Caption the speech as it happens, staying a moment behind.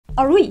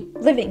Are we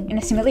living in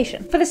a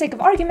simulation? For the sake of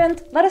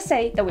argument, let us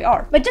say that we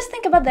are. But just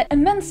think about the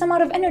immense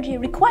amount of energy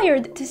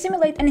required to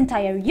simulate an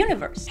entire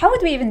universe. How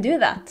would we even do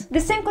that?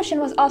 The same question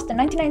was asked in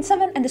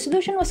 1997 and the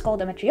solution was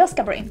called a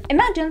Matryoshka brain.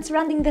 Imagine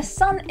surrounding the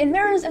sun in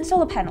mirrors and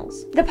solar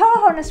panels. The power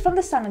harnessed from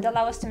the sun would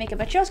allow us to make a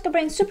Matryoshka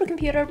brain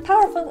supercomputer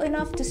powerful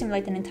enough to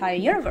simulate an entire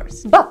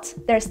universe. But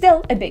there's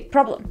still a big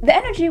problem. The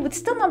energy would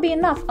still not be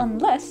enough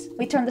unless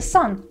we turn the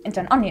sun into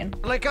an onion.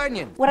 Like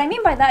onion. What I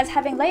mean by that is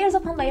having layers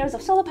upon layers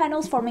of solar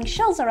panels forming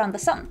shells around the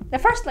sun. The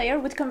first layer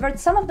would convert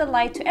some of the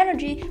light to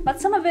energy,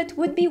 but some of it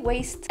would be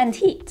waste and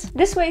heat.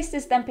 This waste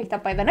is then picked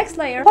up by the next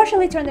layer,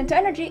 partially turned into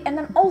energy, and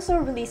then also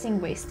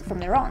releasing waste from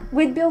there on.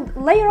 We'd build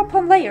layer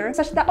upon layer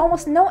such that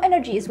almost no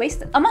energy is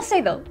wasted. I must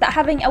say though, that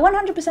having a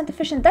 100%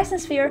 efficient Dyson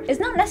sphere is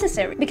not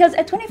necessary, because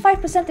a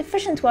 25%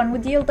 efficient one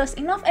would yield us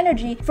enough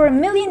energy for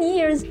 1,000,000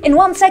 years in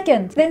 1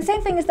 second. The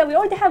insane thing is that we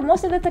already have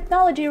most of the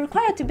technology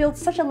required to build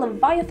such a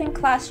Leviathan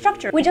class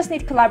structure. We just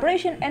need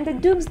collaboration and a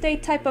doomsday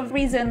type of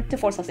reason to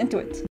force us into it.